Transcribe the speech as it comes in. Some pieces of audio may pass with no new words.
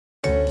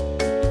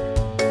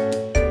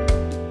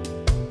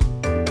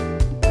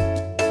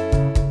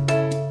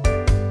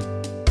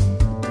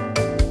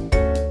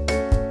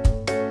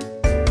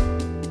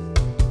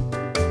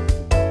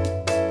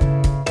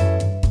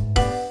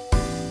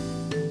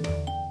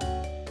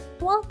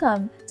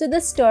Welcome to the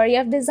Story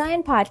of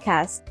Design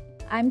podcast.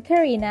 I'm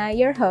Karina,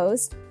 your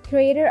host,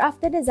 creator of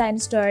the Design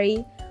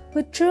Story,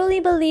 who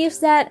truly believes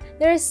that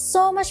there is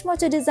so much more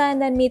to design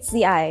than meets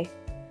the eye.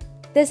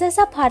 This is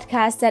a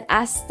podcast that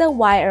asks the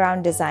why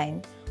around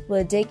design.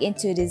 We'll dig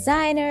into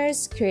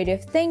designers,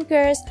 creative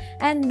thinkers,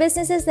 and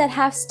businesses that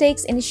have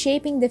stakes in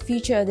shaping the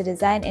future of the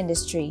design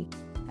industry.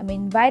 I'm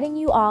inviting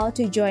you all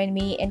to join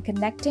me in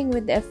connecting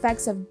with the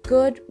effects of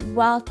good,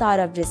 well thought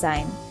of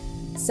design.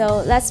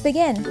 So let's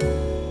begin.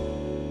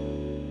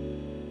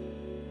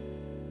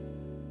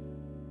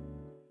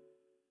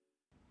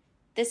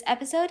 This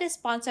episode is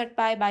sponsored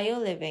by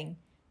BioLiving,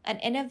 an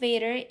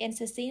innovator in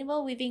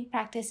sustainable weaving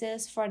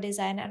practices for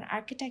design and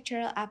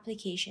architectural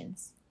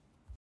applications.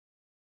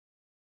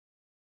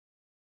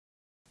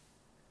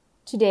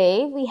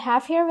 Today, we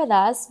have here with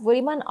us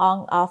Budiman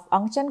Ong of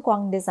Ongchan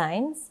Kwang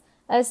Designs,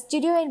 a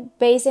studio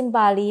based in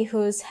Bali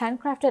whose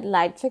handcrafted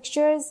light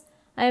fixtures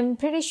I'm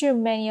pretty sure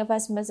many of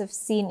us must have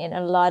seen in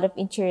a lot of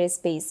interior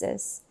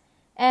spaces.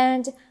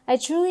 And I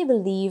truly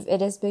believe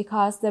it is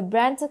because the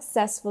brand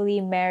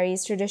successfully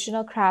marries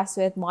traditional crafts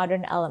with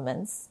modern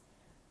elements.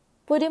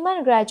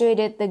 Budiman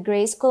graduated the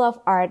Grey School of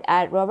Art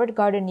at Robert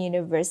Gordon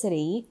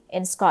University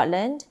in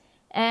Scotland,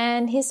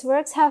 and his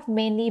works have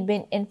mainly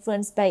been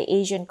influenced by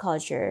Asian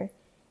culture.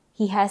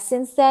 He has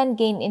since then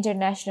gained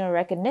international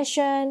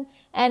recognition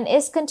and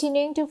is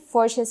continuing to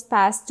forge his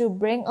path to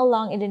bring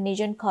along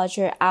Indonesian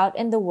culture out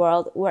in the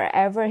world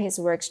wherever his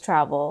works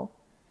travel.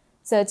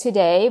 So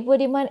today,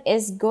 Budiman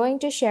is going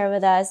to share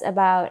with us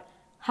about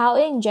how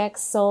he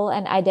injects soul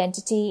and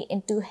identity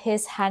into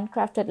his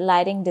handcrafted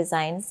lighting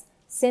designs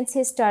since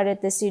he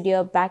started the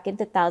studio back in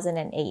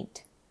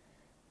 2008.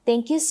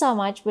 Thank you so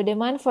much,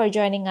 Budiman, for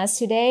joining us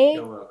today.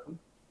 You're welcome.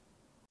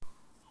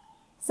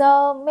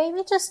 So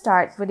maybe to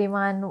start,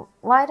 Budiman,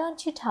 why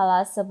don't you tell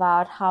us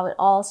about how it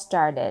all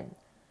started?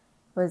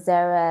 Was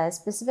there a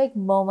specific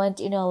moment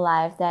in your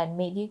life that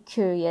made you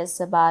curious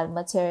about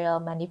material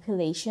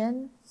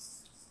manipulation?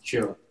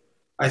 Sure.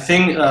 I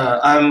think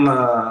I'm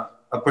a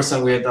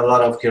person with a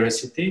lot of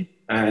curiosity,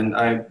 and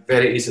I'm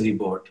very easily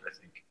bored. I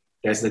think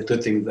that's the two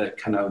things that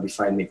kind of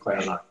define me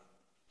quite a lot.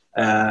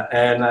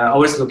 And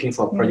always looking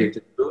for a project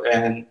to do.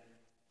 And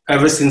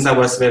ever since I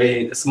was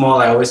very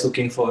small, I always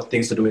looking for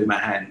things to do with my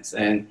hands.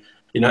 And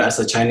as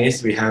a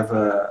Chinese, we have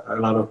a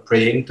lot of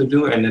praying to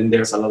do, and then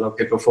there's a lot of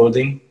paper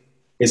folding.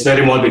 It's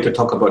very morbid to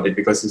talk about it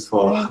because it's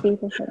for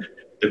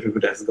the people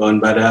that's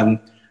gone. But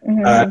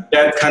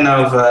that kind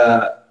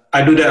of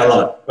I do that a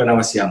lot when I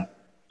was young.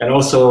 And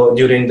also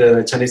during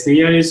the Chinese New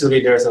Year, usually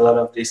there's a lot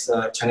of these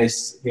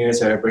Chinese New Year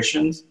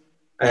celebrations.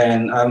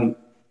 And I'm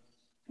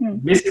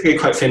basically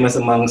quite famous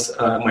amongst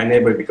my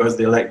neighbor because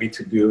they like me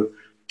to do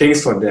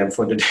things for them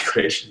for the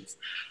decorations.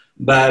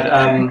 But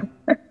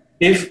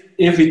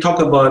if we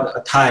talk about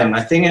a time,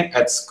 I think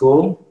at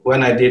school,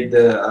 when I did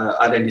the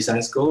art and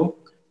design school,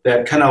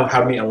 that kind of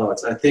helped me a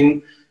lot. I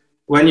think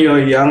when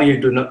you're young,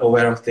 you do not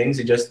aware of things,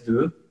 you just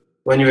do.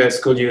 When you're at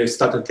school, you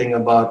start to think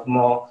about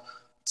more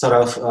sort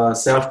of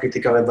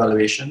self-critical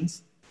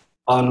evaluations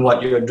on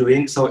what you're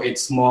doing. So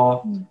it's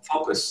more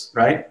focused,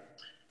 right?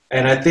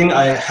 And I think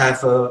I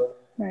have a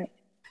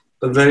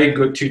very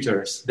good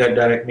tutors that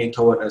direct me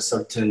toward a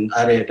certain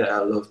area that I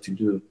love to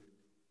do.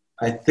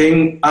 I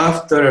think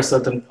after a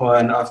certain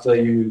point, after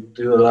you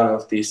do a lot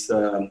of these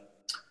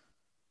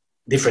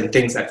different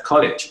things at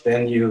college,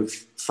 then you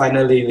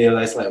finally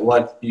realize like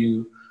what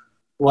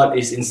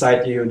is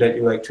inside you that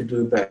you like to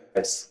do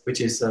best, which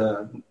is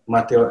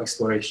material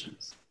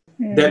explorations.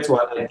 That's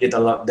what I did a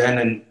lot then,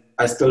 and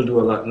I still do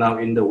a lot now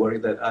in the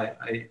work that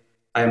I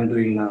am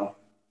doing now.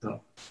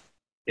 So,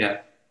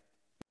 yeah.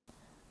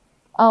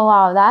 Oh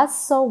wow, that's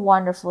so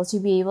wonderful to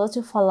be able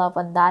to follow up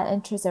on that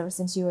interest ever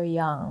since you were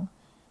young.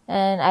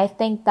 And I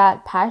think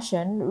that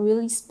passion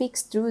really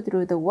speaks through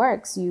the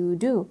works you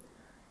do.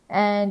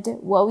 And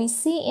what we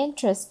see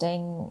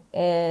interesting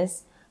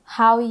is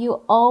how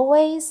you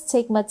always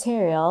take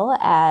material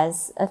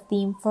as a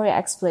theme for your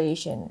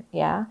exploration,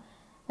 yeah?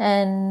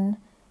 And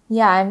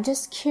yeah, I'm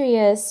just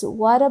curious,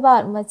 what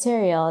about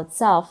material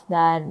itself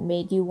that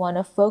made you want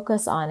to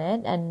focus on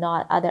it and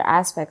not other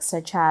aspects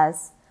such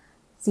as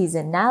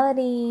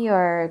seasonality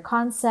or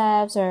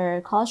concepts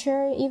or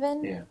culture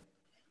even?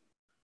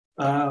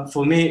 Yeah.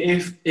 For me,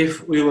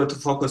 if we were to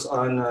focus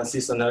on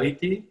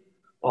seasonality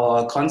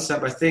or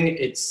concept, I think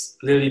it's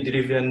really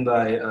driven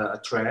by a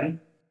trend,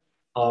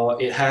 or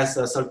it has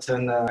a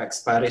certain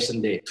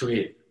expiration date to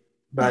it.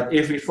 But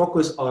if we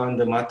focus on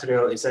the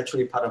material, it's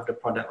actually part of the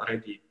product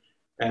already.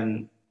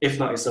 And if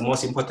not, it's the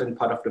most important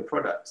part of the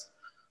product.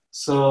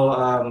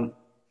 So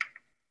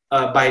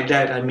by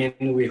that, I mean,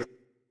 we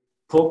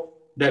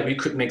hope that we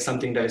could make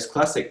something that is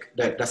classic,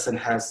 that doesn't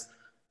have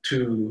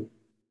to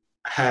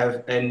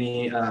have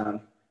any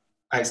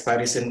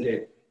expiration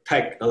date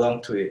tagged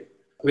along to it.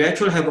 We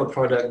actually have a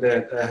product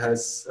that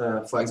has,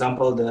 for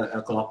example,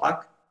 the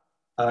Kelopak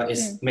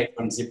is made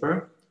from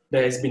zipper.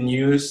 That has been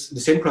used,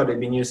 the same product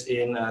been used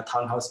in a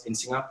townhouse in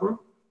Singapore.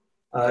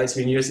 It's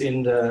been used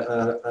in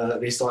the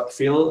resort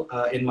field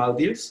in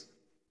Maldives.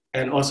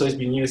 and also it's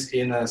been used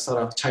in a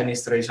sort of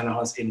Chinese traditional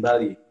house in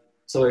Bali.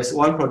 So it's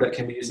one product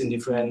can be used in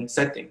different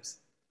settings.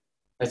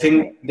 I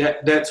think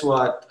that's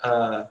what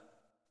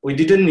we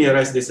didn't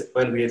realize this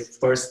when we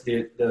first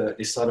did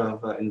this sort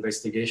of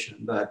investigation,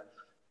 but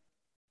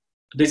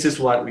this is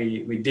what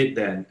we did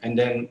then. And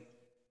then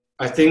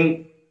I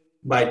think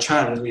by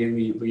chance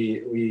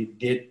we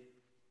did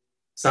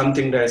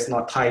something that is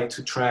not tied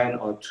to trend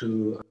or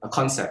to a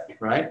concept,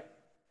 right?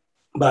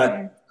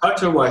 But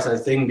culture-wise, I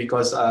think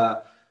because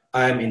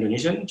I'm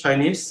Indonesian,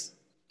 Chinese,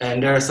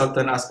 and there are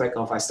certain aspects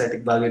of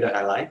aesthetic value that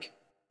I like.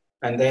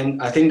 And then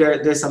I think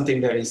there's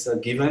something that is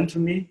given to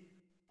me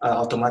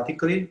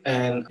automatically,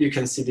 and you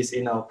can see this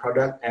in our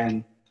product,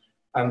 and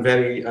I'm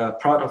very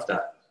proud of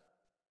that.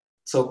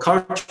 So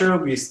culture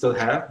we still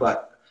have,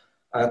 but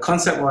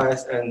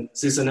concept-wise and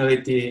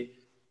seasonality,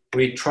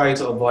 we try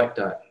to avoid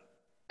that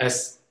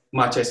as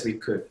much as we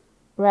could.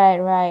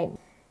 Right.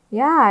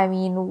 Yeah, I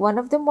mean, one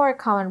of the more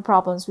common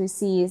problems we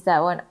see is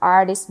that when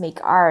artists make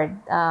art,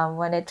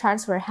 when it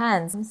transfer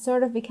hands, it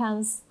sort of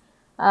becomes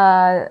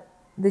the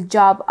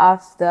job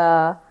of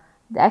the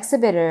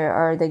exhibitor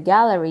or the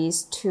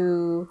galleries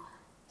to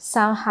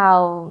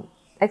somehow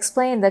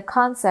explain the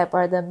concept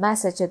or the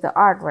message of the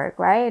artwork,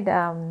 right?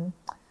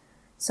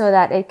 So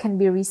that it can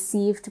be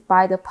received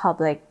by the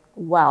public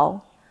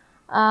well.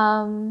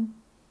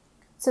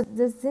 So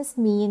does this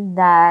mean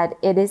that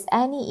it is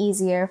any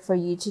easier for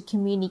you to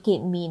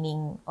communicate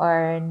meaning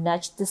or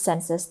nudge the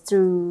senses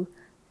through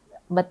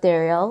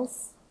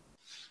materials?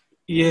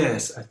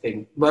 Yes, I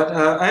think. But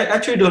I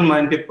actually don't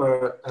mind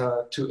people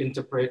to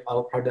interpret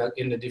our product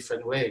in a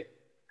different way.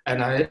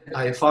 And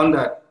I found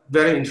that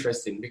very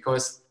interesting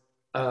because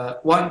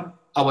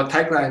our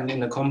tagline in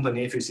the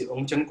company, if you see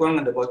Ong Chen Kwang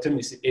at the bottom,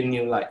 you see in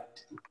new light.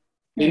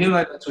 In new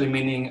light actually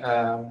meaning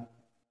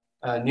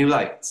new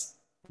lights.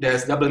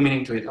 There's double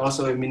meaning to it.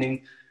 Also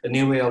meaning a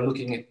new way of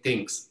looking at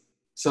things.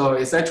 So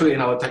it's actually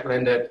in our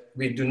tagline that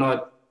we do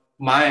not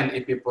mind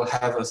if people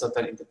have a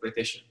certain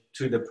interpretation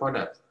to the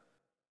product.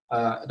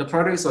 The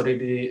product is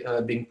already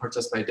being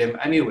purchased by them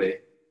anyway.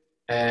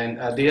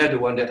 And they are the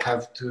one that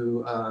have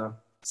to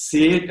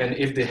see it. And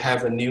if they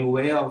have a new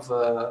way of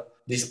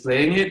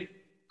displaying it,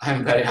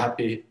 I'm very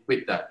happy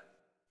with that.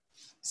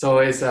 So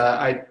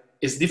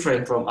it's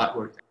different from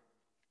artwork.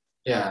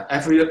 Yeah,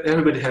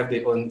 everybody have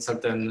their own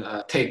certain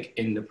take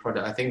in the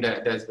product. I think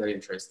that's very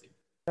interesting.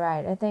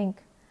 Right. I think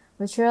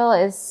material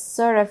is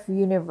sort of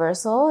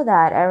universal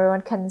that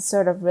everyone can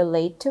sort of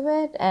relate to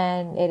it,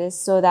 and it is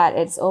so that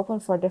it's open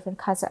for different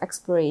kinds of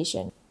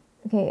exploration.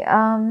 Okay,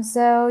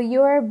 so you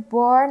were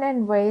born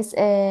and raised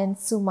in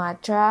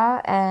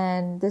Sumatra,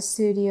 and the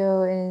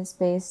studio is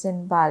based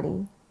in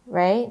Bali,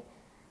 right?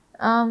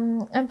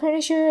 I'm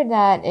pretty sure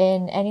that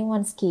in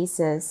anyone's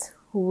cases,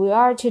 who we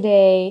are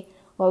today,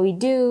 what we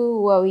do,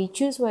 what we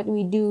choose, what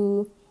we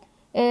do,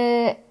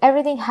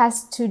 everything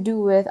has to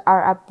do with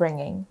our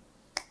upbringing.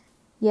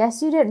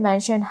 Yes, you did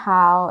mention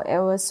how it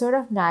was sort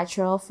of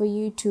natural for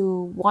you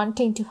to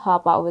wanting to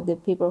help out with the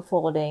paper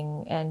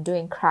folding and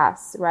doing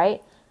crafts,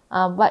 right?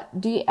 But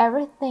do you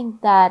ever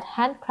think that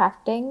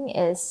handcrafting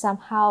is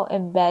somehow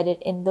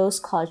embedded in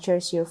those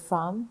cultures you're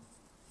from?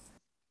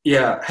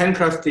 Yeah,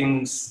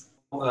 handcrafting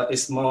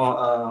is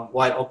more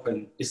wide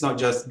open. It's not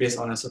just based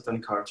on a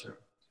certain culture.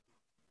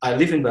 I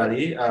live in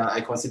Bali.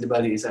 I consider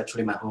Bali is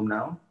actually my home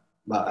now.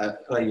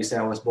 But like you said,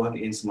 I was born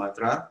in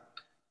Sumatra.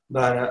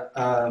 But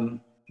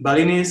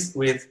Balinese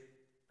with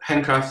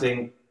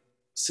handcrafting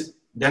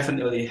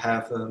definitely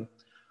have a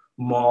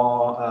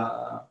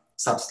more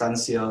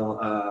substantial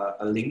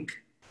link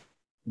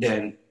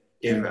than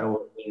if I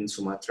were in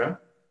Sumatra.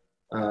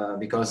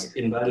 Because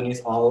in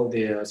Balinese, all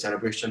the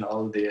celebration,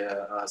 all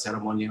the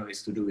ceremonial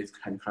is to do with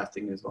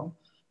handcrafting as well.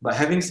 But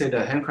having said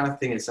that,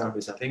 handcrafting itself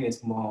is, I think,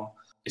 it's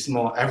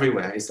more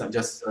everywhere. It's not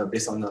just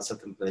based on a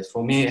certain place.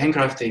 For me,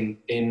 handcrafting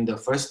in the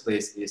first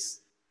place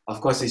is, of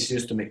course, it's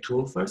used to make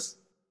tools first.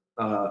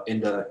 In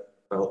the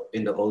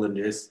olden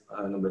days,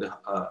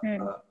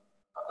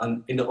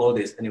 in the old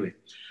days anyway.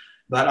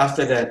 But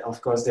after that,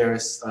 of course,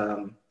 there's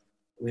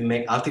we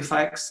make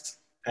artifacts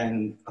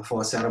and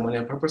for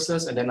ceremonial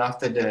purposes, and then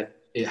after that,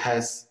 it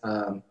has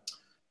a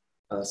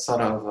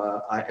sort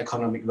of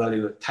economic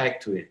value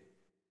tagged to it.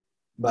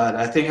 But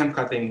I think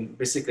handcrafting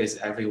basically is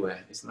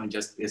everywhere. It's not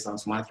just based on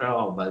Sumatra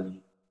or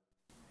Bali.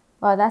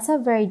 Well, that's a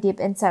very deep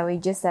insight we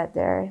just said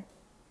there.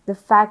 The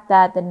fact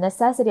that the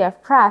necessity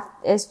of craft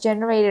is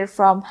generated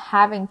from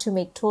having to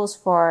make tools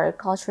for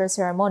cultural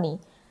ceremony,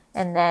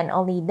 and then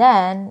only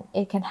then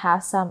it can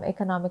have some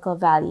economical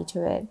value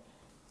to it.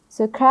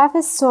 So craft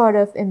is sort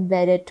of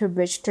embedded to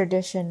bridge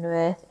tradition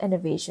with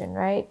innovation,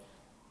 right?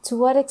 To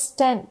what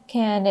extent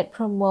can it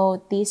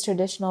promote these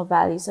traditional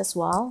values as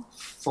well?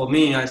 For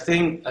me, I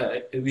think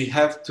we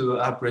have to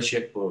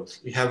appreciate both.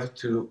 We have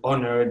to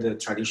honor the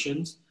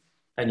traditions,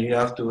 and you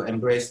have to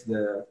embrace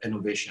the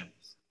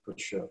innovations, for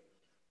sure.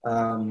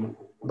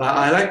 But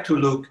I like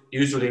to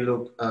usually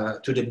look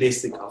to the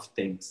basic of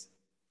things.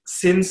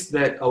 Since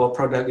that our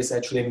product is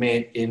actually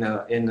made in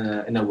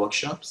a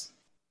workshops,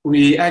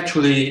 we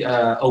actually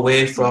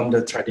away from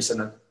the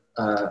traditional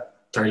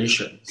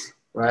traditions,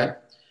 right?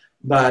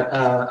 But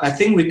I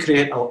think we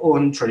create our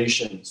own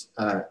traditions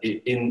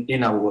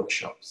in our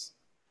workshops.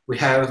 We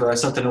have a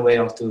certain way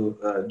of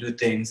to do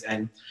things,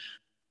 and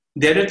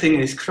the other thing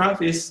is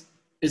craft is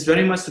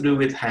very much to do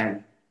with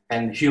hand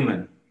and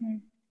human.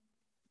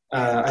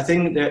 I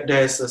think that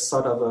there's a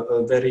sort of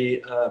a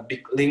very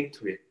big link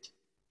to it,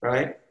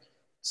 right?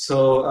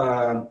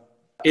 So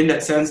in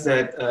that sense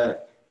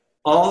that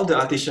all the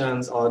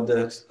artisans or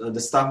the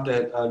staff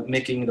that are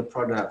making the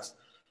products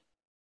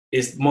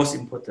is most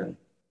important,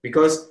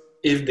 because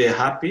if they're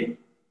happy,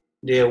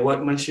 their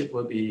workmanship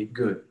will be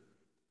good.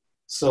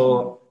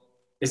 So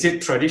is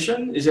it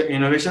tradition? Is it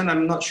innovation?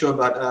 I'm not sure,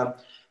 but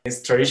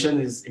tradition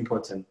is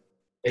important.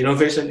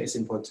 Innovation is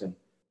important.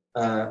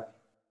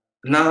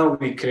 Now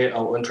we create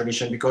our own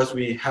tradition because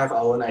we have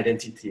our own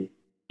identity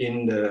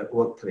in the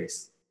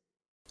workplace.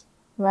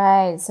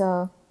 Right.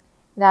 So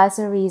that's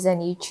the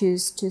reason you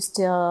choose to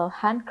still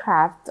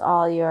handcraft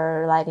all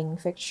your lighting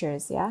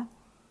fixtures, yeah?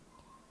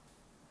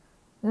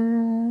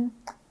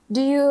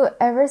 Do you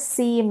ever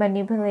see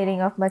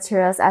manipulating of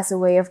materials as a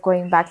way of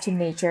going back to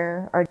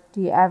nature, or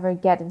do you ever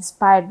get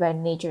inspired by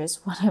nature, is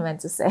what I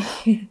meant to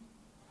say?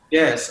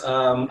 Yes,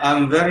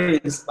 I'm very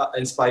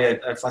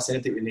inspired and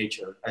fascinated with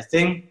nature. I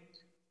think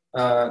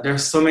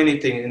there's so many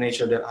things in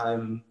nature that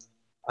I'm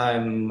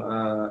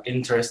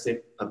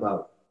interested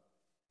about.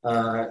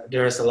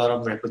 There's a lot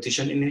of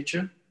repetition in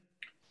nature,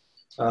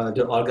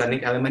 the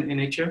organic element in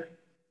nature.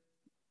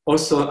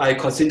 Also, I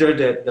consider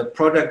that the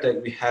product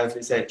that we have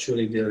is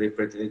actually the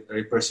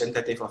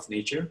representative of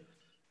nature.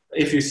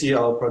 If you see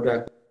our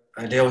product,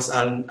 there was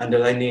an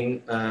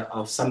underlining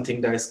of something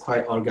that is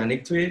quite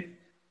organic to it.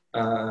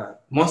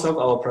 Most of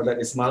our product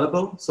is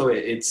malleable, so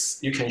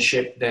you can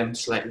shape them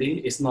slightly.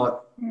 It's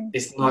not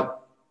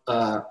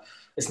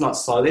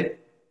solid,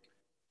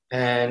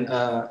 and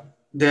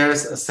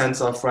there's a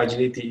sense of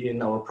fragility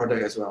in our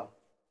product as well,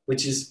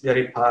 which is a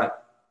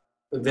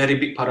very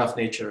big part of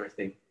nature, I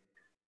think.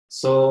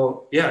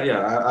 So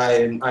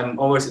I'm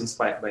always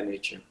inspired by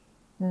nature.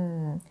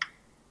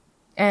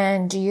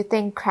 And do you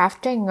think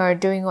crafting or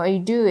doing what you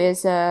do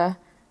is a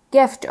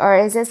gift, or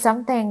is it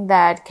something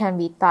that can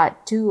be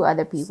taught to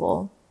other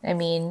people? I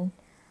mean,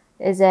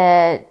 is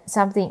it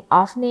something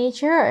of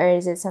nature, or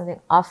is it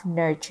something of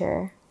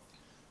nurture?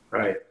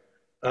 Right.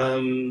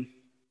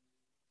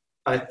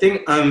 I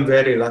think I'm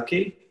very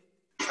lucky.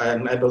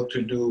 I'm able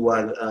to do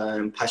what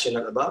I'm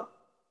passionate about.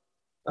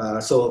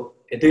 So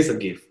it is a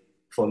gift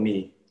for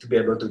me to be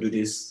able to do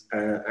this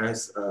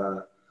as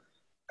a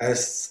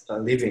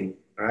living,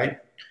 right?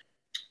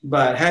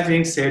 But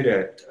having said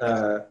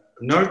that,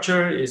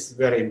 nurture is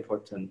very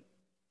important.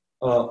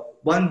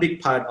 One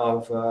big part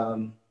of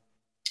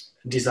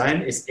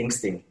design is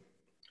instinct.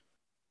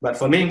 But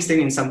for me,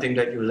 instinct is something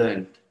that you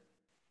learn.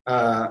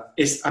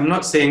 I'm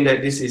not saying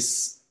that this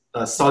is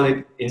a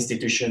solid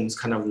institutions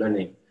kind of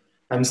learning.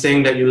 I'm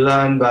saying that you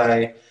learn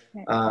by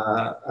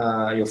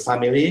your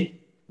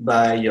family,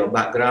 by your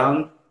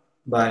background,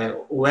 by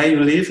where you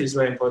live is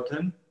very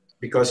important,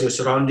 because your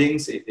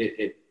surroundings,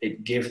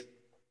 it gives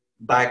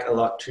back a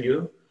lot to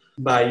you,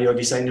 by your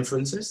design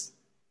influences,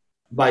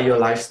 by your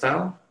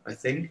lifestyle, I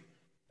think.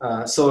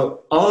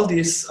 So all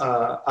these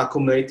are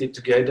accumulated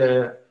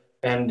together,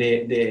 and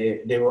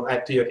they will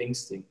add to your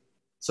instinct.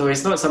 So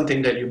it's not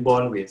something that you're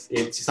born with.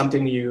 It's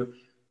something you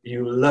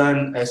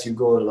learn as you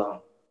go along.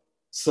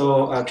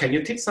 So can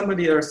you teach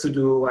somebody else to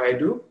do what I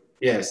do?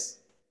 Yes.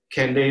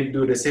 Can they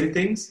do the same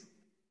things?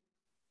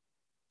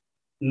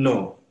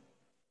 No.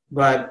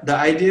 But the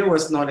idea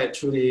was not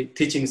actually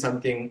teaching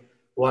something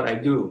what I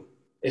do.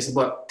 It's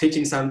about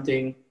teaching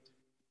something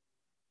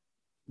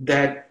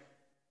that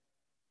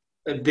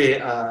they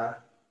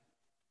are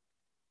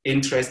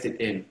interested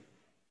in.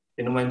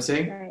 You know what I'm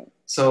saying? Right.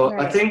 So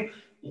Right. I think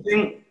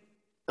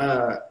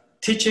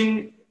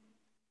teaching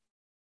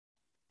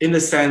in the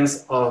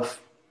sense of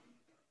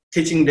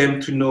teaching them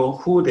to know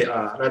who they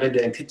are, rather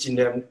than teaching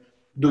them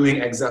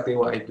doing exactly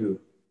what I do.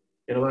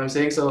 You know what I'm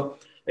saying? So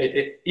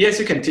yes,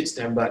 you can teach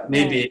them, but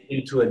maybe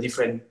into a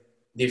different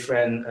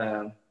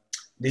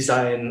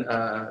design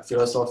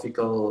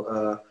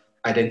philosophical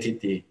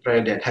identity,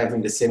 rather than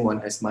having the same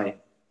one as mine.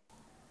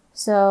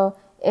 So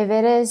if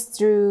it is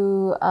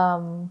through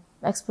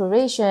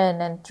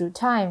exploration and through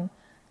time,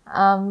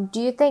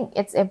 do you think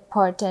it's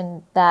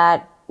important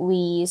that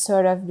we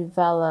sort of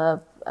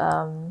develop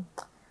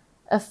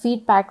a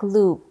feedback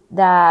loop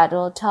that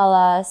will tell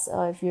us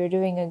if you're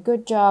doing a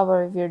good job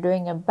or if you're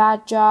doing a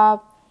bad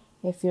job,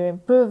 if you're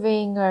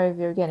improving or if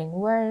you're getting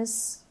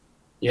worse?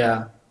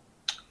 Yeah.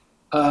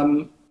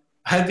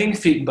 Having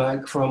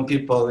feedback from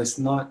people is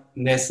not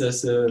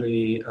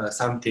necessarily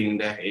something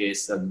that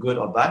is good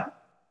or bad.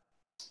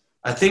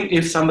 I think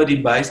if somebody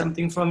buys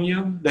something from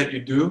you that you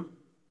do,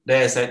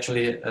 there is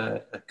actually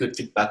a good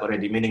feedback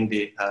already, meaning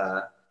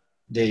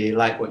they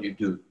like what you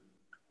do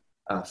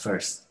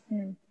first.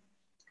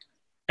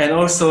 And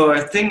also,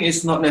 I think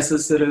it's not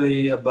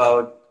necessarily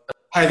about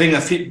having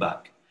a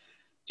feedback.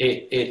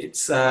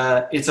 It's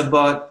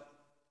about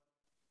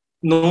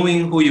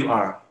knowing who you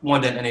are more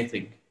than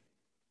anything.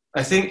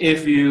 I think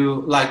if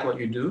you like what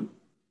you do,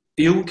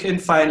 you can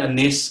find a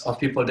niche of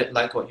people that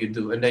like what you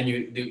do, and then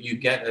you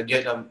get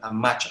a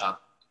match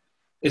up.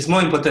 It's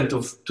more important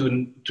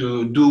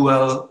to do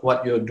well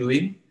what you're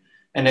doing,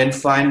 and then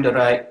find the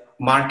right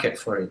market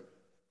for it,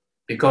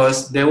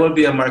 because there will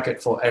be a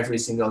market for every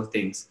single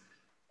thing.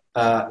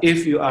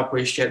 If you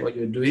appreciate what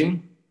you're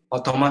doing,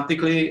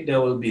 automatically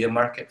there will be a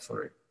market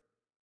for it.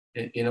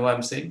 You know what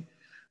I'm saying?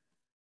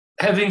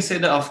 Having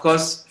said that, of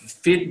course,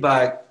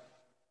 feedback,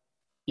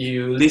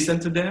 you listen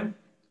to them,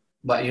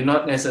 but you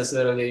not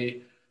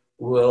necessarily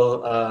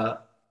will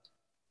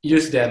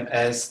use them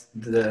as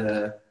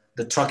the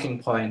tracking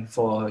point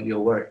for your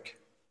work.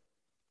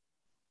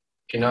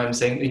 You know what I'm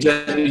saying?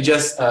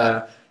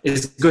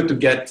 It's good to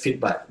get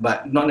feedback,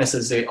 but not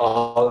necessarily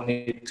all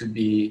need to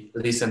be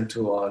listened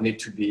to or need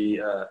to be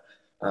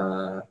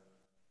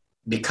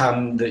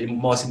become the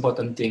most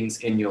important things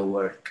in your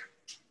work.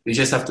 You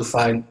just have to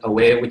find a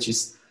way which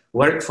is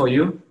work for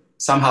you.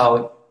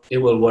 Somehow it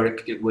will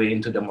work its way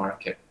into the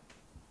market.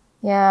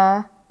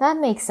 Yeah, that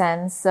makes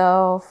sense.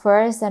 So,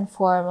 first and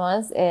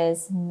foremost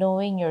is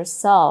knowing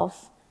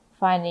yourself,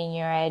 finding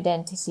your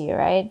identity,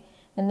 right?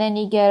 And then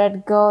you get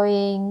it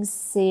going,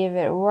 see if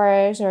it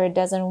works or it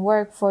doesn't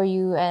work for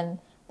you, and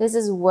this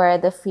is where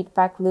the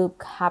feedback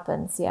loop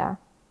happens, yeah.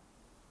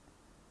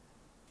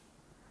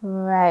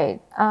 Right.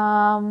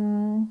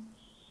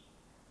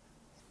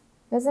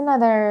 There's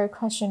another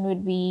question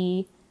would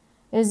be,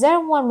 is there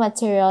one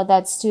material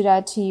that stood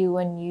out to you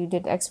when you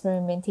did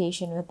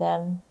experimentation with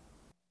them?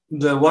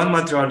 The one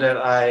material that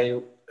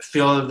I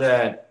feel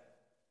that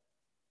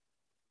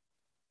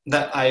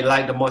I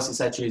like the most is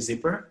actually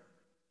zipper.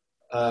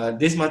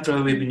 This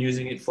material, we've been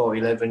using it for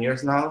 11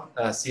 years now,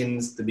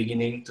 since the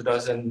beginning,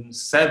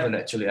 2007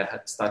 actually, I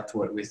had started to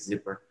work with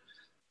zipper.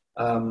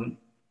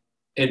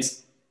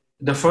 It's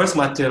the first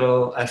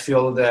material I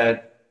feel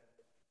that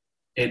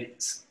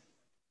it's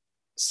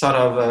sort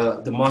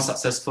of the most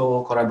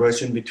successful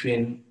collaboration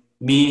between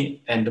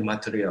me and the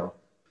material.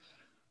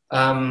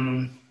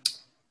 When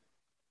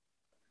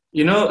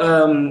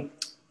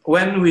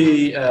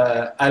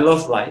I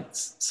love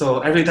lights,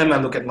 so every time I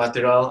look at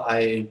material,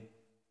 I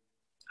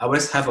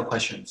always have a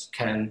question: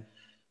 can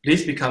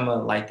this become a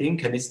lighting?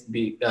 Can this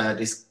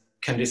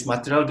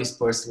material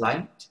disperse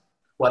light?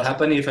 What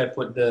happens if I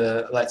put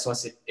the light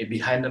source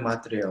behind the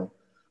material?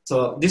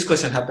 So this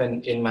question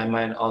happens in my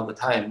mind all the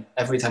time,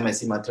 every time I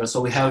see material. So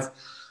we have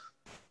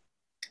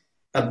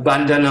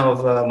abundance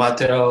of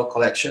material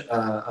collection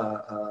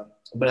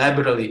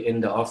library in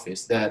the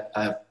office that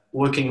I'm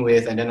working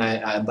with, and then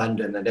I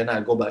abandon, and then I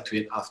go back to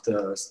it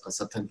after a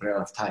certain period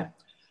of time.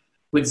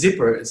 With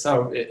zipper, it's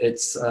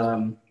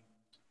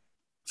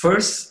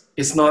first,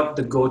 it's not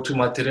the go-to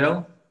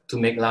material to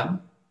make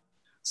lamp,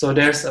 so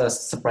there's a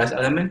surprise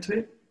element to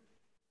it,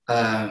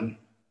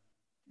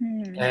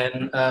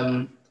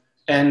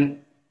 and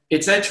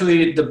it's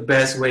actually the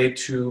best way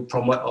to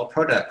promote our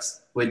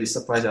products with the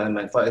surprise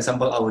element. For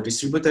example, our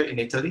distributor in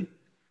Italy,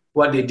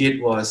 what they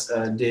did was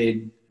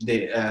they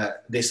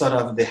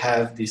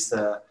have this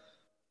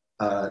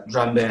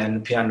drum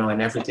band, piano,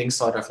 and everything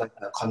sort of like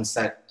a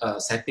concert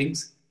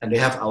settings, and they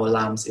have our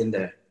lamps in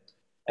there.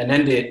 And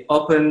then they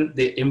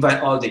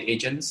invite all the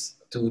agents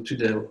to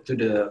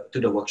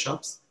the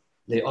workshops.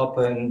 They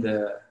open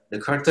the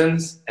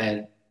curtains,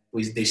 and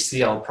they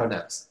see our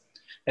products.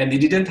 And they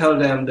didn't tell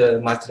them the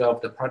material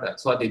of the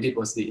products. What they did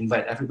was they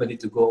invite everybody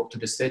to go to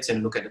the stage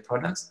and look at the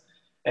products.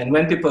 And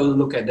when people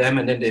look at them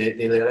and then they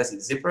realize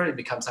it's zipper, it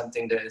becomes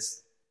something that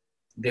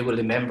they will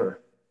remember.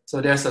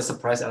 So there's a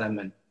surprise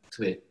element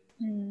to it.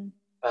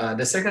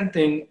 The second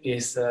thing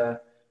is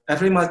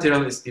every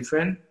material is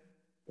different.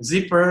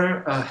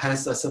 Zipper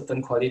has a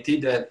certain quality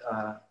that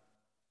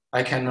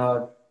I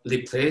cannot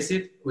replace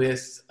it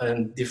with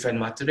a different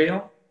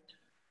material.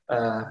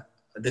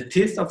 The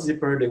teeth of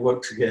zipper, they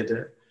work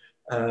together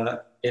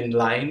in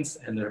lines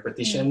and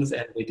repetitions,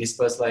 and they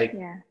disperse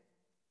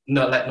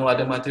not like no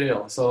other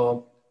material.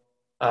 So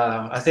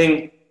I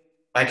think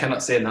I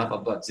cannot say enough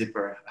about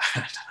zipper.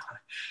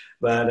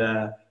 But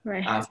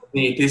for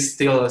me, it is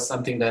still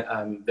something that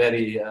I'm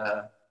very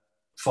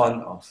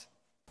fond of.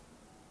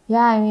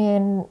 Yeah, I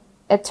mean,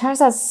 it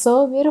turns out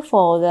so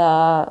beautiful.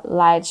 The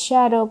light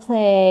shadow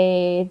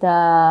play,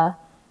 the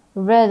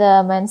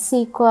rhythm and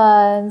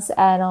sequence,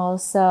 and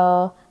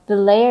also the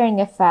layering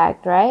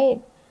effect,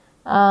 right?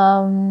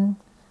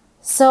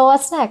 So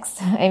what's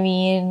next? I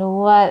mean,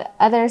 what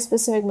other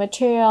specific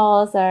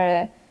materials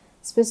or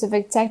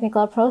specific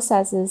technical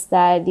processes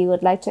that you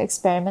would like to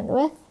experiment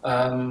with?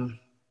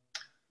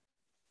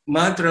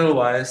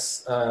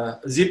 Material-wise,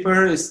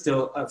 zipper is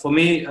still, for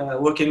me,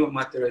 working with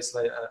material is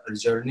like a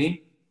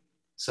journey.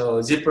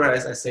 So zipper,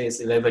 as I say, is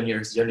 11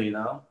 years journey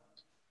now.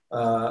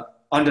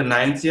 On the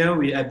 9th year,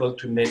 we're able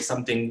to make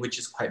something which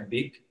is quite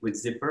big with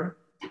zipper.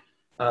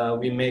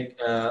 We make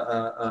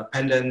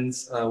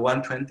pendants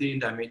 120 in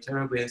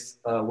diameter with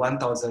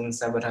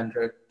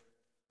 1,700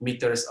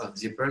 meters of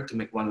zipper to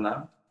make one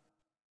lamp.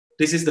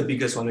 This is the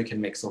biggest one we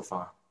can make so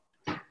far.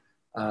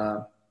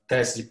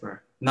 That's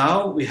zipper.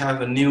 now we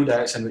have a new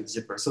direction with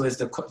Zipper. So it's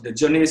the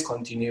journey is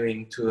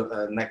continuing to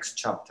a next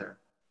chapter.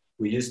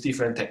 We use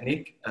different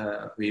technique.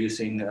 We're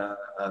using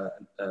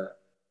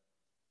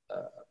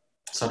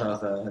sort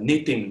of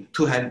knitting,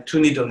 two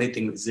needle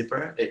knitting with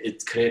Zipper.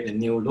 It creates a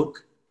new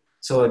look.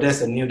 So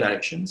there's a new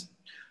directions.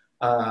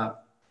 The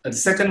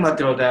second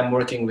material that I'm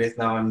working with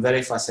now, I'm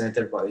very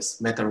fascinated by is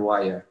metal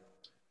wire.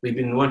 We've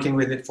been working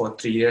with it for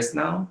 3 years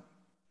now.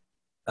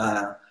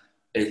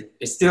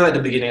 It's still at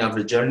the beginning of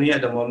the journey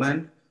at the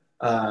moment.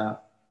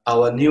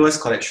 Our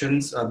newest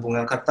collections,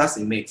 Bunga Kertas,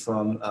 is made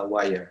from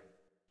wire.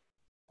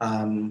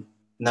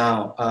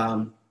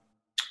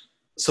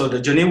 So the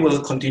journey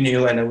will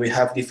continue, and we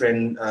have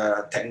different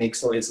techniques,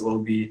 so it will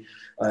be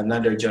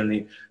another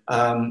journey.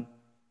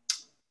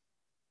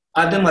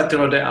 Other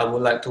material that I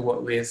would like to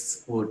work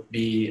with would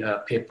be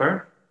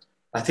paper.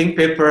 I think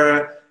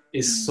paper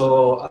is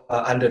so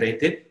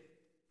underrated.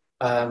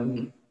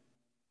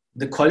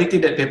 The quality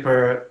that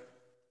paper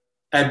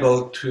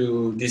able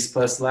to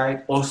disperse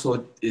light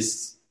also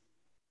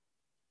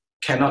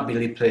cannot be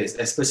replaced,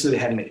 especially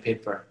handmade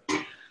paper.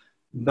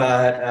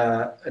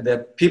 But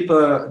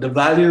the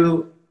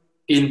value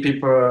in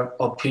people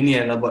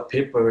opinion about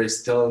paper is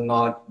still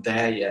not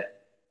there yet.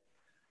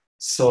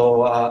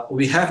 So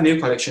we have new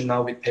collection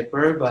now with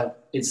paper,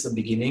 but it's the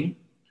beginning.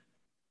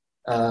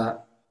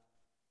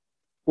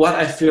 What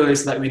I feel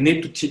is that we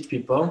need to teach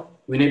people,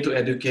 we need to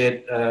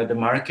educate the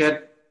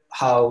market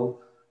how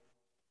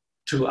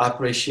to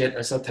appreciate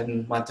a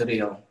certain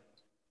material.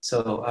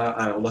 So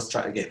let's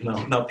try again.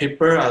 Now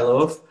paper I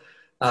love.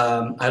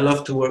 I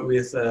love to work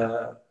with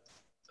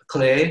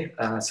clay,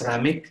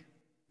 ceramic,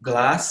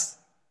 glass.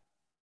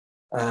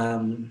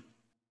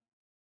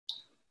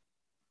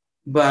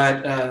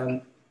 But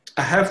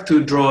I have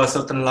to draw a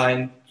certain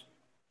line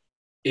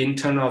in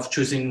terms of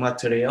choosing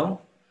material,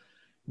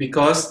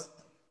 because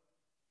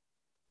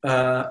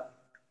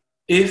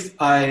if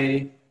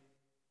I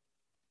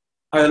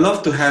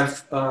love to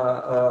have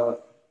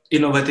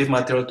innovative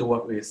material to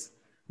work with,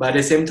 but at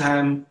the same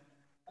time,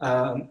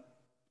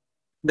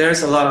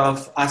 there's a lot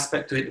of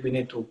aspect to it we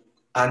need to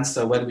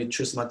answer when we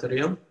choose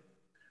material,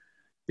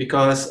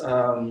 because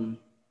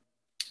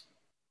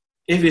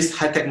if it's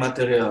high-tech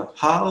material,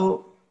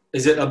 how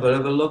is it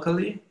available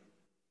locally?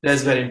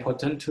 That's very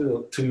important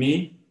to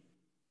me.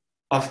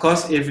 Of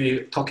course, if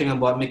we're talking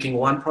about making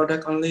one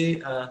product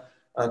only,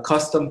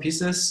 custom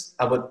pieces,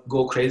 I would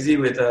go crazy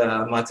with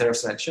material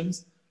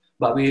selections.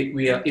 But if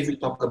we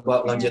talk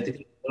about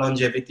longevity,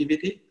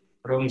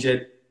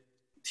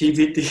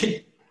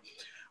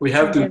 we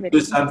have to do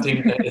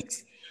something that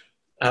is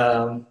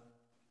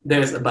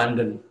there's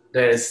abundant,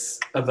 there's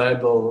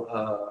available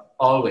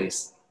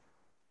always.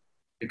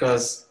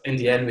 Because in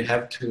the end, we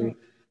have to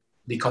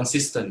be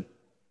consistent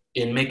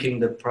in making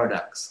the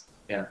products.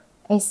 Yeah.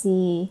 I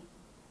see.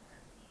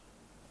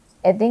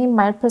 I think in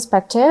my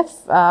perspective,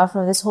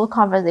 from this whole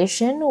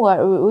conversation, what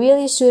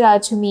really stood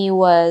out to me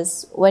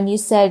was when you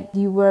said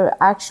you were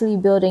actually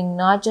building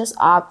not just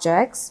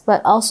objects,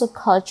 but also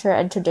culture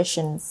and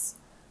traditions.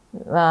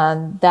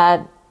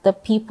 That the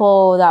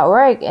people that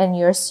work in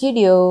your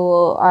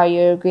studio are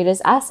your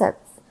greatest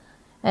assets.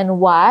 And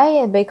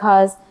why?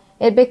 Because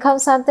it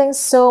becomes something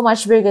so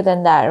much bigger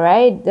than that,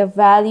 right? The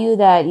value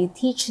that you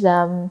teach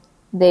them,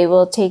 they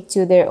will take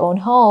to their own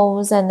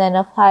homes and then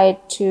apply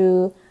it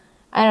to,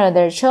 I don't know,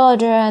 their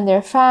children,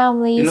 their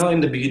families. You know,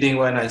 in the beginning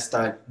when I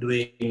start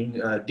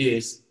doing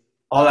this,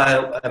 all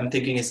I'm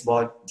thinking is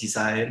about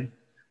design.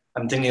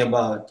 I'm thinking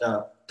about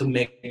to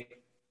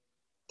make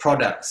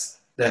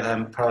products that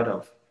I'm proud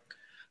of.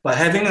 But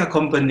having a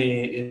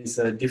company is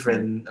a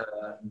different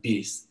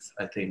beast,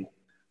 I think.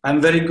 I'm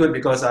very good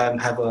because I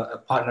have a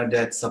partner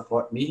that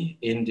support me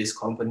in this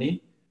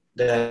company,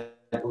 that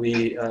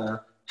we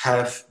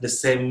have the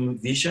same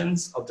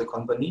visions of the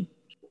company.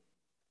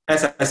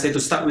 As I say, to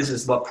start with,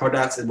 it's about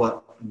products, it's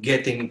about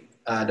getting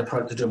the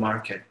product to the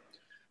market.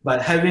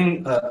 But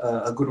having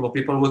a group of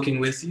people working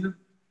with you,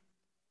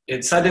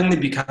 it suddenly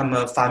becomes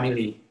a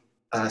family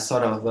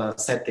sort of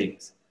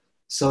settings.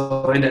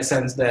 So in that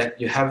sense that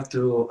you have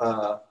to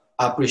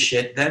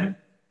appreciate them,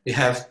 you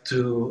have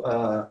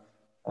to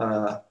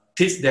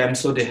teach them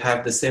so they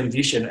have the same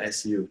vision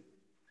as you.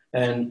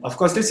 And of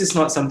course, this is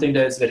not something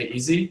that is very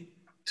easy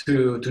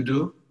to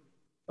do.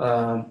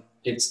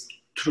 It's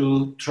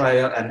through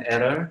trial and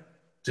error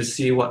to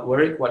see what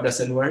works, what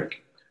doesn't work.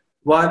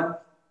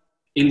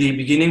 In the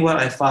beginning, what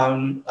I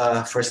found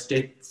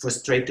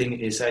frustrating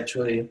is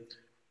actually,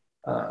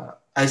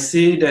 I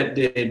see that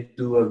they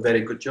do a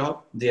very good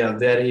job. They are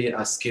very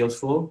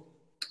skillful,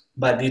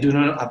 but they do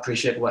not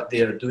appreciate what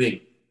they are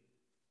doing.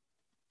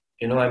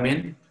 You know what I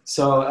mean?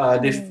 So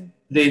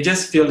they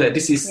just feel that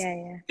this is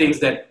things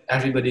that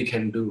everybody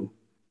can do.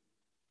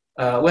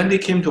 When they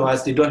came to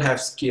us, they don't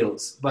have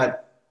skills,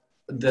 but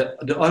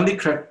the only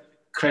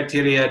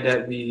criteria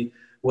that we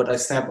would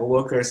accept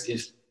workers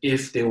is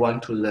if they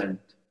want to learn.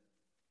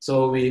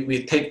 So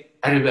we take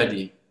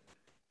everybody,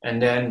 and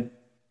then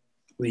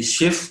we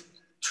shift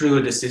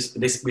through the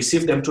system. We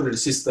shift them through the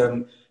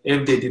system.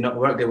 If they did not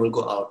work, they will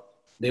go out.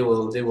 they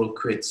will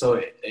quit.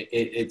 So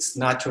it's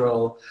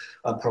natural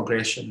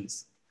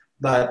progressions.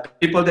 But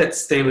people that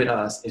stay with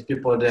us is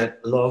people that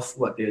love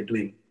what they're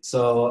doing.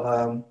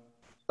 So,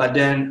 but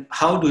then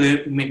how do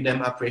we make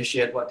them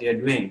appreciate what they're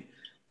doing?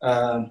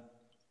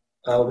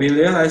 We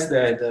realize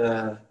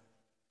that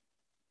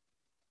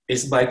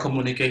it's by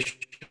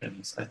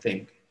communications, I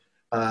think.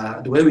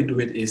 The way we do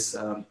it is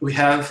we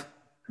have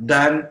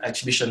done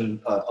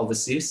exhibition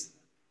overseas.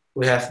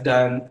 We have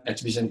done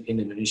exhibition in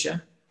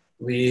Indonesia.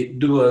 We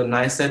do a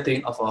nice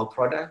setting of our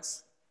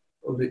products.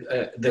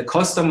 The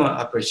customer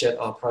appreciate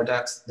our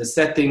products. The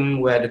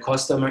setting where the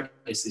customer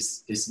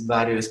is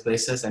various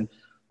places and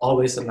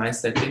always a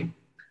nice setting.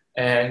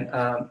 And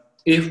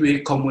if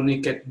we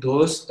communicate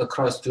those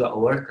across to our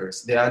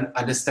workers, they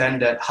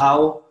understand that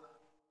how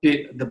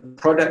the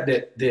product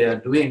that they are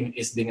doing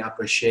is being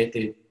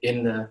appreciated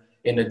in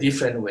a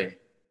different way.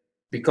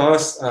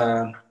 Because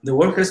the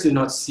workers do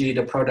not see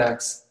the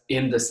products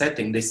in the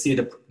setting.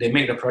 They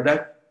make the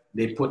product,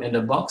 they put in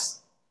the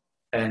box,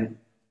 and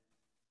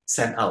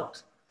send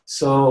out.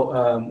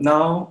 So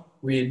now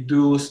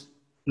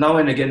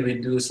and again we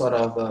do sort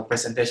of a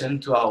presentation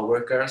to our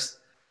workers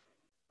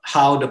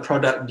how the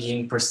product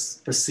being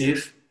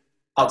perceived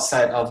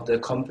outside of the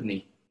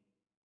company.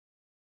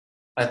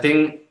 I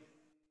think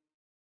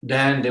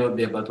then they would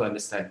be able to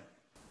understand.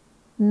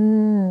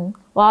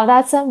 Wow,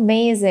 that's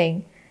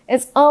amazing.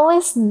 It's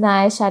always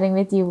nice chatting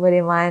with you,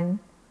 Budiman.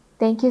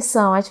 Thank you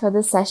so much for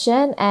this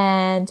session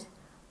and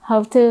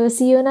hope to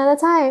see you another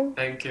time.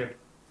 Thank you.